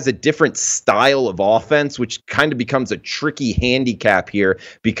 Troy has a different style of offense, which kind of becomes a tricky handicap here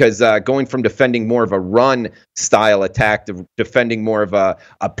because going from defending more of a run style attack to defending more of a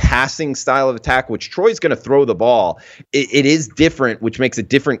passing style of attack, which Troy's going to throw the ball. It is different, which makes a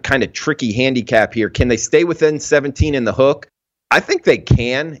different kind of tricky handicap here. Can they stay within 17 in the hook? I think they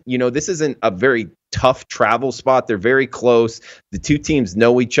can. This isn't a very tough travel spot. They're very close. The two teams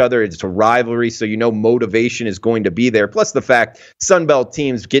know each other. It's a rivalry, so motivation is going to be there. Plus the fact Sunbelt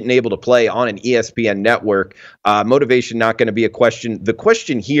teams getting able to play on an ESPN network, motivation not going to be a question. The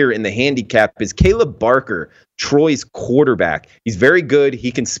question here in the handicap is Caleb Barker, Troy's quarterback. He's very good.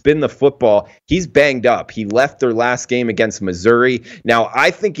 He can spin the football. He's banged up. He left their last game against Missouri. Now, I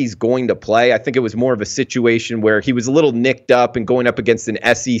think he's going to play. I think it was more of a situation where he was a little nicked up and going up against an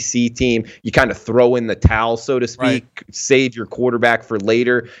SEC team. You kind of throw in the towel, so to speak, right. Save your quarterback for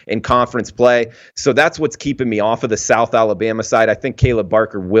later in conference play. So that's what's keeping me off of the South Alabama side. I think Caleb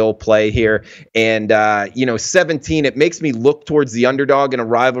Barker will play here. And, 17, it makes me look towards the underdog in a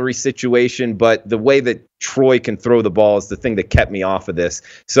rivalry situation, but the way that Troy can throw the ball is the thing that kept me off of this.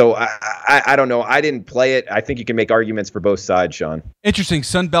 So I don't know. I didn't play it. I think you can make arguments for both sides, Sean. Interesting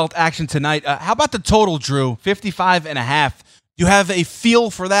Sunbelt action tonight. How about the total, Drew? 55.5. Do you have a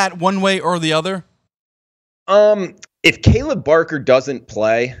feel for that one way or the other? If Caleb Barker doesn't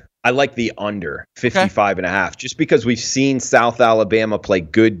play, I like the under 55.5, just because we've seen South Alabama play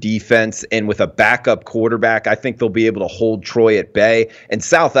good defense, and with a backup quarterback, I think they'll be able to hold Troy at bay. And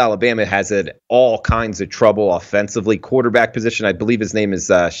South Alabama has had all kinds of trouble offensively. Quarterback position, I believe his name is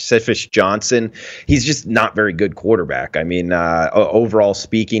Cephas Johnson. He's just not very good quarterback. I mean, overall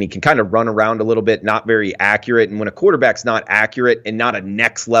speaking, he can kind of run around a little bit, not very accurate. And when a quarterback's not accurate and not a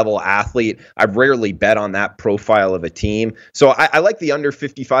next level athlete, I rarely bet on that profile of a team. So I like the under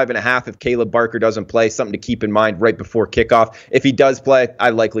 55.5 if Caleb Barker doesn't play. Something to keep in mind right before kickoff. If he does play, I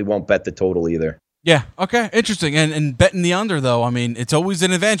likely won't bet the total either. Yeah, okay, interesting. And betting the under, though, I mean, it's always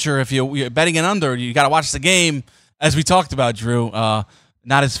an adventure. If you're betting an under, you got to watch the game, as we talked about, Drew.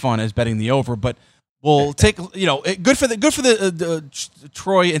 Not as fun as betting the over, but we'll take, good for the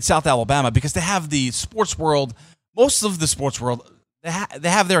Troy and South Alabama, because they have the sports world, most of the sports world, they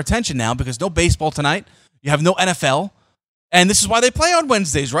have their attention now, because no baseball tonight. You have no NFL. And this is why they play on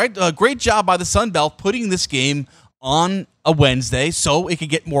Wednesdays, right? Great job by the Sun Belt putting this game on a Wednesday so it could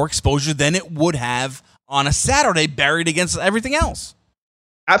get more exposure than it would have on a Saturday buried against everything else.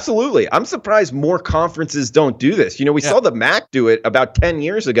 Absolutely. I'm surprised more conferences don't do this. We saw the MAC do it about 10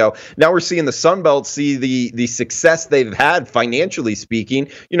 years ago. Now we're seeing the Sun Belt see the success they've had financially speaking,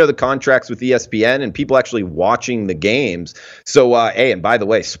 the contracts with ESPN and people actually watching the games. So, and by the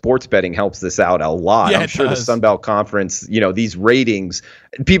way, sports betting helps this out a lot. Yeah, I'm sure the Sun Belt Conference, these ratings,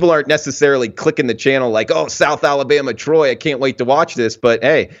 people aren't necessarily clicking the channel like, oh, South Alabama, Troy, I can't wait to watch this. But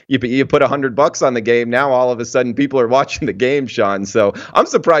hey, you put $100 on the game. Now all of a sudden people are watching the game, Sean. So I'm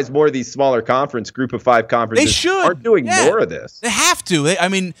surprised more of these smaller group of 5 conferences aren't doing more of this. They have to.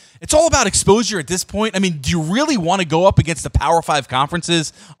 It's all about exposure at this point. I mean, do you really want to go up against the Power 5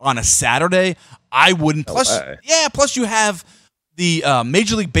 conferences on a Saturday? I wouldn't. Plus you have the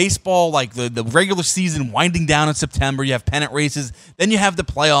Major League Baseball, like the regular season winding down in September. You have pennant races. Then you have the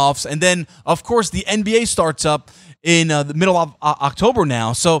playoffs. And then, of course, the NBA starts up in the middle of October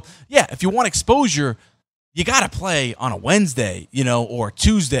now. So, yeah, if you want exposure, you got to play on a Wednesday, or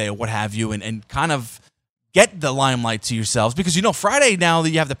Tuesday or what have you, and kind of get the limelight to yourselves. Because, Friday now that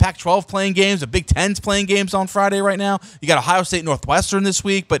you have the Pac-12 playing games, the Big Ten's playing games on Friday right now. You got Ohio State Northwestern this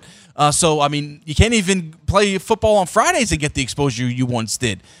week. But you can't even play football on Fridays and get the exposure you once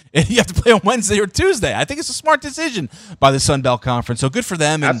did. You have to play on Wednesday or Tuesday. I think it's a smart decision by the Sun Belt Conference. So good for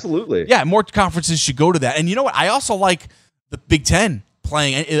them. And, absolutely. Yeah, more conferences should go to that. And you know what? I also like the Big Ten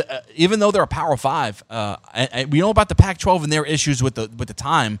playing, even though they're a Power 5. We know about the Pac-12 and their issues with the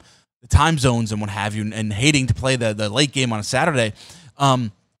time zones and what have you, and hating to play the late game on a Saturday.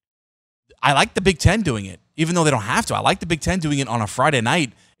 I like the Big Ten doing it, even though they don't have to. I like the Big Ten doing it on a Friday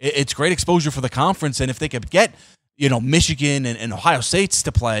night. It's great exposure for the conference, and if they could get Michigan and Ohio State's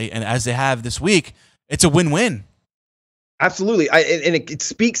to play, and as they have this week, it's a win-win. Absolutely, and it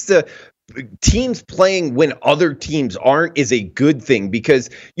speaks to teams playing when other teams aren't is a good thing, because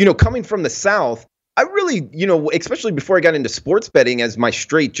coming from the South, I really, especially before I got into sports betting as my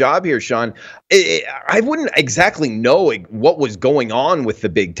straight job here, Sean, I wouldn't exactly know what was going on with the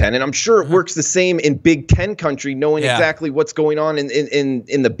Big Ten. And I'm sure it works the same in Big Ten country, knowing exactly what's going on in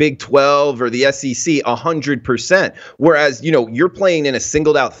the Big 12 or the SEC 100%. Whereas, you're playing in a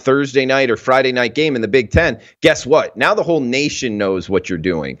singled out Thursday night or Friday night game in the Big Ten. Guess what? Now the whole nation knows what you're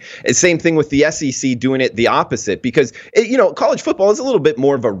doing. And same thing with the SEC doing it the opposite, because, college football is a little bit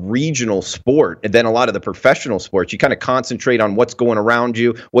more of a regional sport than a lot of the professional sports. You kind of concentrate on what's going around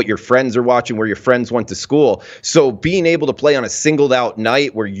you, what your friends are watching, where your friends went to school. So being able to play on a singled out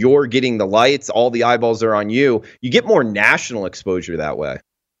night where you're getting the lights, all the eyeballs are on you, you get more national exposure that way.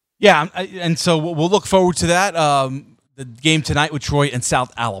 Yeah, and so we'll look forward to that. The game tonight with Troy and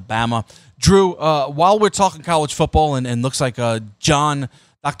South Alabama. Drew, while we're talking college football, and looks like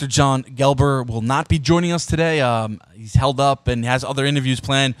Dr. John Gelber will not be joining us today. He's held up and has other interviews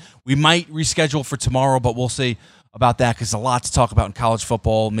planned. We might reschedule for tomorrow, but we'll see about that, because there's a lot to talk about in college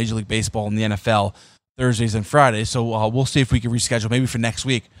football, Major League Baseball, and the NFL Thursdays and Fridays. So we'll see if we can reschedule maybe for next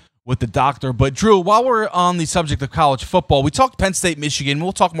week with the doctor. But, Drew, while we're on the subject of college football, we talked Penn State, Michigan.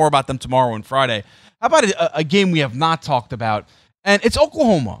 We'll talk more about them tomorrow and Friday. How about a game we have not talked about? And it's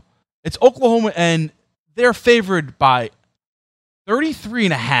Oklahoma. It's Oklahoma, and they're favored by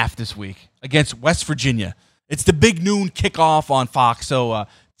 33.5 this week against West Virginia. It's the big noon kickoff on Fox, so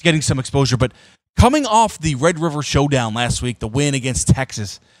it's getting some exposure. But coming off the Red River Showdown last week, the win against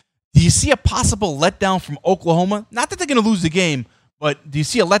Texas, do you see a possible letdown from Oklahoma? Not that they're going to lose the game, but do you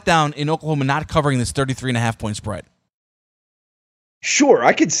see a letdown in Oklahoma not covering this 33.5 point spread? Sure,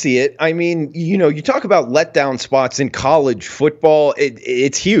 I could see it. I mean, you talk about letdown spots in college football.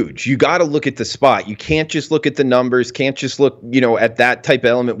 It's huge. You got to look at the spot. You can't just look at the numbers. Can't just look, at that type of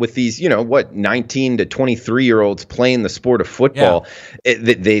element with these, 19 to 23-year-olds playing the sport of football. Yeah.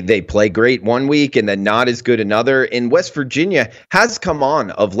 They play great one week and then not as good another. And West Virginia has come on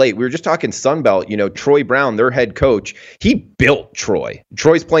of late. We were just talking Sun Belt. Troy Brown, their head coach, he built Troy.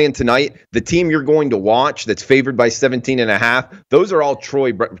 Troy's playing tonight. The team you're going to watch that's favored by 17.5. Those are all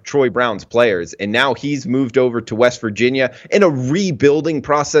Troy Brown's players, and now he's moved over to West Virginia in a rebuilding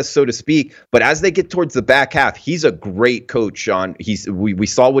process, so to speak. But as they get towards the back half, he's a great coach, Sean. We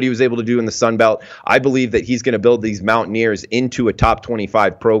saw what he was able to do in the Sun Belt. I believe that he's going to build these Mountaineers into a top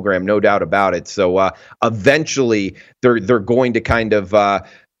 25 program, no doubt about it. So eventually, they're going to kind of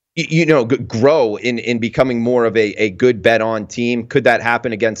grow in becoming more of a good bet on team. Could that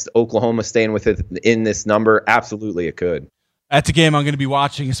happen against Oklahoma, staying with it in this number? Absolutely, it could. That's a game I'm going to be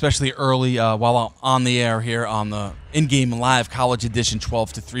watching, especially early while I'm on the air here on the in-game live college edition,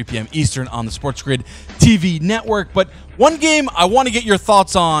 12 to 3 p.m. Eastern on the Sports Grid TV network. But one game I want to get your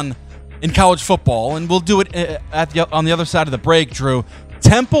thoughts on in college football, and we'll do it on the other side of the break, Drew.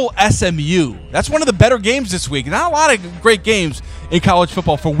 Temple SMU. That's one of the better games this week. Not a lot of great games in college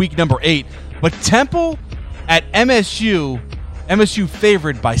football for week number 8, but Temple at MSU. MSU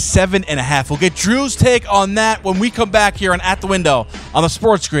favored by 7.5. We'll get Drew's take on that when we come back here on At the Window on the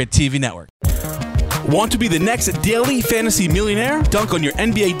Sports Grid TV network. Want to be the next daily fantasy millionaire? Dunk on your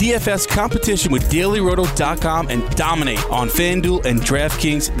NBA DFS competition with DailyRoto.com and dominate on FanDuel and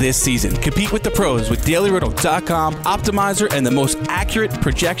DraftKings this season. Compete with the pros with DailyRoto.com, Optimizer, and the most accurate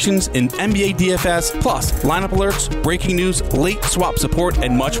projections in NBA DFS, plus lineup alerts, breaking news, late swap support,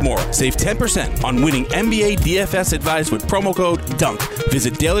 and much more. Save 10% on winning NBA DFS advice with promo code DUNK.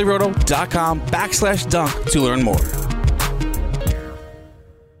 Visit DailyRoto.com/dunk to learn more.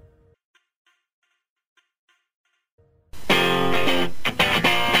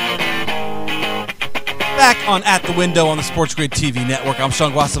 Back on At the Window on the Sports Grid TV network. I'm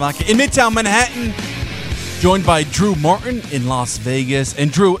Sean Guasamacchi in Midtown Manhattan, joined by Drew Martin in Las Vegas.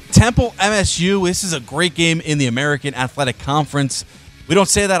 And Drew, Temple MSU, this is a great game in the American Athletic Conference. We don't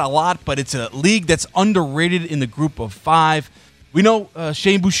say that a lot, but it's a league that's underrated in the group of 5. We know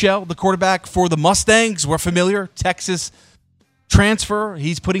Shane Buechele, the quarterback for the Mustangs. We're familiar. Texas transfer.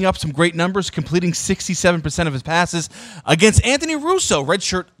 He's putting up some great numbers, completing 67% of his passes against Anthony Russo,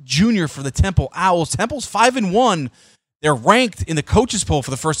 redshirt junior for the Temple Owls. Temple's 5-1. They're ranked in the coaches poll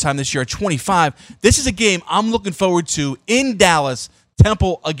for the first time this year at 25. This is a game I'm looking forward to in Dallas.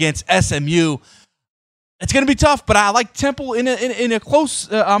 Temple against SMU. It's going to be tough, but I like Temple in a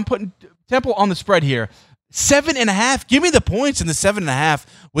close. I'm putting Temple on the spread here. 7.5. Give me the points in the 7.5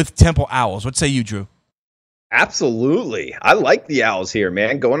 with Temple Owls. What say you, Drew? Absolutely. I like the Owls here,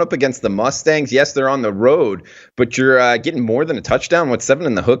 man. Going up against the Mustangs. Yes, they're on the road, but you're getting more than a touchdown. What, 7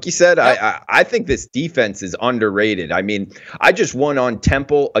 in the hook, you said? Yep. I think this defense is underrated. I mean, I just won on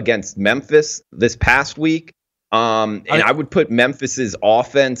Temple against Memphis this past week. I would put Memphis's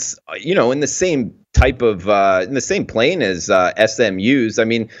offense, in the same type of, in the same plane as SMU's. I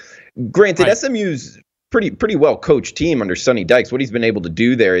mean, granted, right. SMU's pretty well coached team under Sonny Dykes. What he's been able to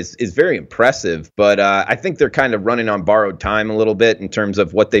do there is very impressive, but I think they're kind of running on borrowed time a little bit in terms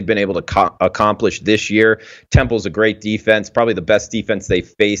of what they've been able to accomplish this year. Temple's a great defense, probably the best defense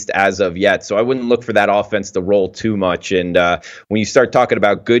they've faced as of yet, so I wouldn't look for that offense to roll too much. And when you start talking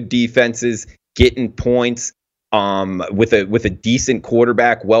about good defenses, getting points, with a decent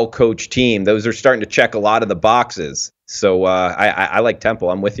quarterback, well-coached team, those are starting to check a lot of the boxes. So I like Temple.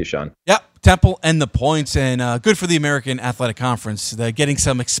 I'm with you, Sean. Yep. Temple and the points, and good for the American Athletic Conference. They're getting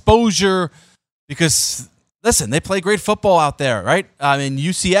some exposure because, listen, they play great football out there, right? I mean,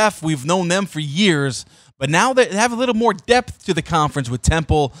 UCF, we've known them for years, but now they have a little more depth to the conference with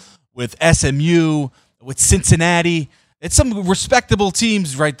Temple, with SMU, with Cincinnati. It's some respectable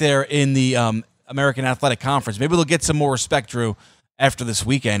teams right there in the American Athletic Conference. Maybe they'll get some more respect, Drew, after this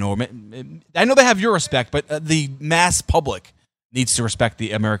weekend. Or I know they have your respect, but the mass public needs to respect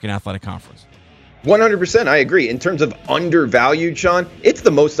the American Athletic Conference. 100%, I agree. In terms of undervalued, Sean, it's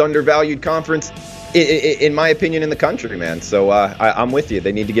the most undervalued conference, in my opinion, in the country, man. So I'm with you.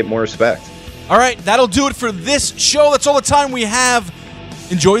 They need to get more respect. All right, that'll do it for this show. That's all the time we have.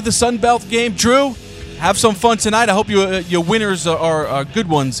 Enjoy the Sun Belt game. Drew, have some fun tonight. I hope your winners are good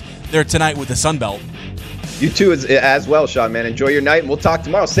ones there tonight with the Sun Belt. You too as well, Sean, man. Enjoy your night, and we'll talk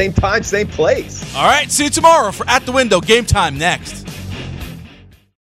tomorrow. Same time, same place. All right, see you tomorrow for At the Window. Game time next.